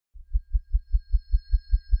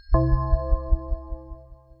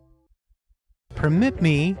permit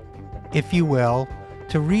me, if you will,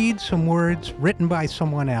 to read some words written by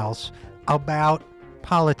someone else about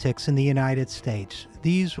politics in the United States.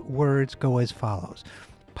 These words go as follows.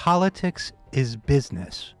 Politics is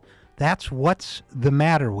business. That's what's the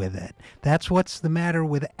matter with it. That's what's the matter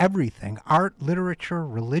with everything. Art, literature,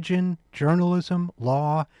 religion, journalism,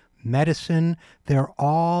 law, medicine, they're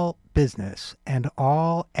all business and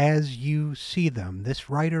all as you see them. This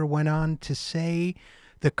writer went on to say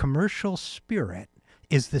the commercial spirit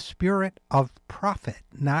is the spirit of profit,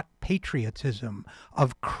 not patriotism,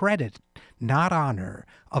 of credit, not honor,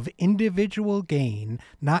 of individual gain,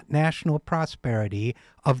 not national prosperity,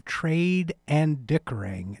 of trade and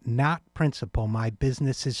dickering, not principle. My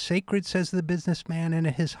business is sacred, says the businessman in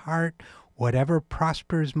his heart. Whatever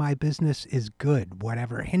prospers my business is good.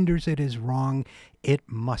 Whatever hinders it is wrong. It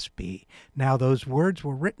must be. Now, those words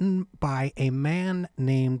were written by a man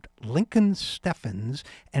named Lincoln Steffens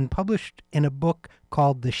and published in a book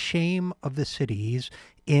called The Shame of the Cities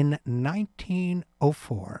in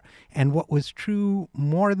 1904. And what was true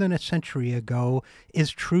more than a century ago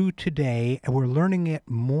is true today, and we're learning it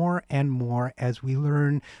more and more as we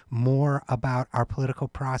learn more about our political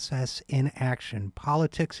process in action.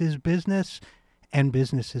 Politics is business, and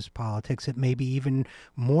business is politics. It may be even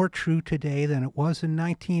more true today than it was in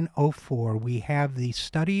 1904. We have these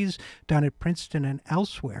studies done at Princeton and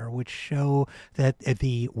elsewhere which show that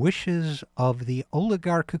the wishes of the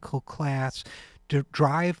oligarchical class to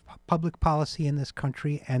drive public policy in this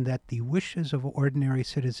country, and that the wishes of ordinary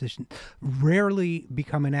citizens rarely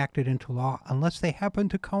become enacted into law unless they happen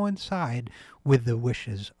to coincide with the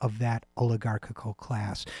wishes of that oligarchical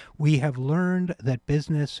class. We have learned that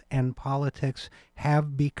business and politics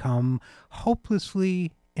have become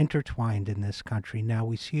hopelessly intertwined in this country. Now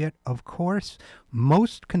we see it, of course,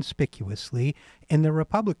 most conspicuously in the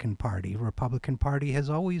Republican Party. Republican Party has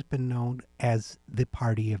always been known as the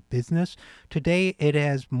party of business. Today it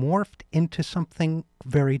has morphed into something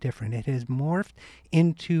very different. It has morphed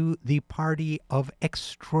into the party of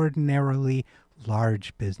extraordinarily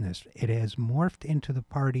large business. It has morphed into the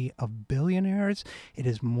party of billionaires. It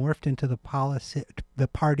has morphed into the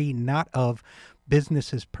party not of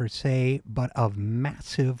businesses per se, but of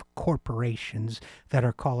massive corporations that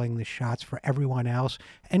are calling the shots for everyone else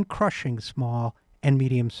and crushing small and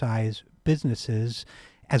medium-sized businesses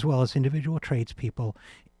as well as individual tradespeople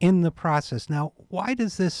in the process. Now, why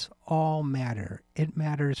does this all matter? It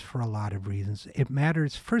matters for a lot of reasons. It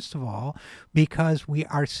matters, first of all, because we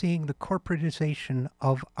are seeing the corporatization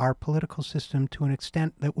of our political system to an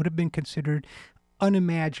extent that would have been considered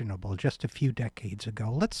unimaginable just a few decades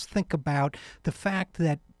ago. Let's think about the fact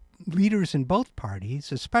that leaders in both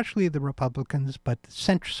parties, especially the Republicans, but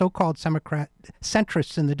so-called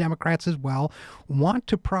centrists and the Democrats as well, want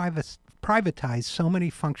to privatize so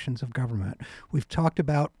many functions of government. We've talked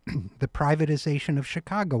about the privatization of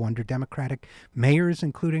Chicago under Democratic mayors,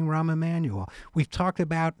 including Rahm Emanuel. We've talked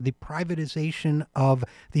about the privatization of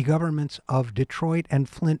the governments of Detroit and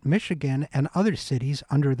Flint, Michigan, and other cities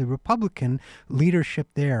under the Republican leadership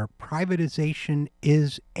there. Privatization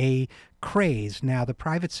is a craze. Now, the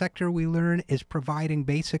private sector, we learn, is providing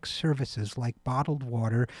basic services like bottled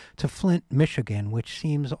water to Flint, Michigan, which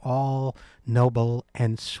seems all noble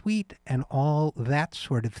and sweet and all that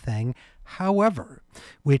sort of thing. However,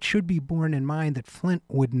 it should be borne in mind that Flint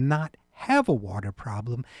would not have a water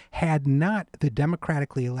problem had not the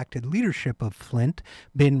democratically elected leadership of Flint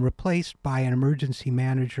been replaced by an emergency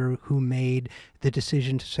manager who made the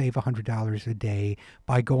decision to save $100 a day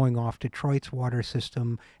by going off Detroit's water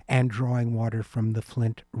system and drawing water from the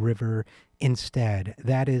Flint River instead.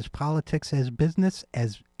 That is politics as business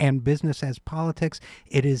and business as politics.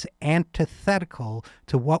 It is antithetical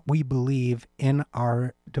to what we believe in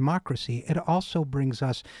our democracy. It also brings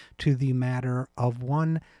us to the matter of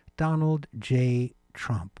one Donald J.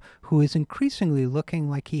 Trump, who is increasingly looking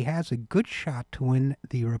like he has a good shot to win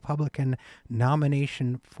the Republican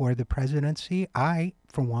nomination for the presidency. I,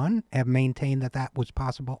 for one, have maintained that that was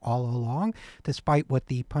possible all along, despite what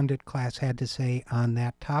the pundit class had to say on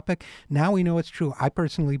that topic. Now we know it's true. I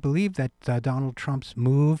personally believe that Donald Trump's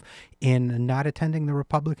move in not attending the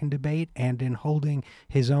Republican debate and in holding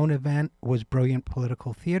his own event was brilliant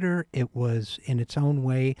political theater. It was, in its own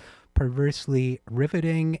way, perversely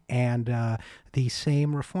riveting, and the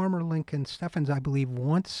same reformer Lincoln Steffens, I believe,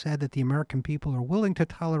 once said that the American people are willing to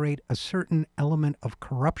tolerate a certain element of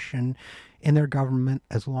corruption in their government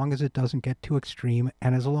as long as it doesn't get too extreme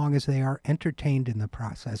and as long as they are entertained in the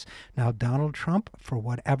process. Now, Donald Trump, for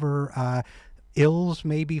whatever ills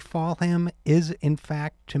may befall him, is in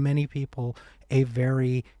fact to many people a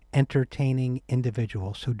very entertaining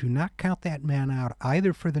individual. So do not count that man out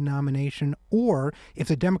either for the nomination, or if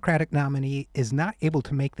the Democratic nominee is not able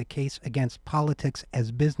to make the case against politics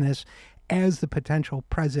as business, as the potential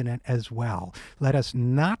president as well. Let us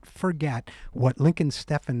not forget what Lincoln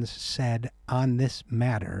Steffens said on this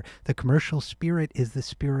matter. The commercial spirit is the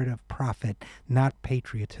spirit of profit, not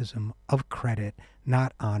patriotism, of credit,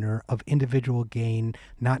 not honor, of individual gain,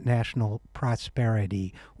 not national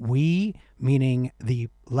prosperity. We, meaning the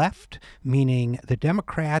left, meaning the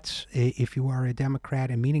Democrats, if you are a Democrat,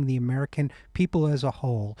 and meaning the American people as a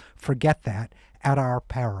whole, forget that at our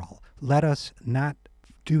peril. Let us not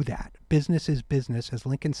do that. Business is business, as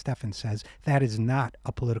Lincoln Steffens says. That is not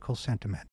a political sentiment.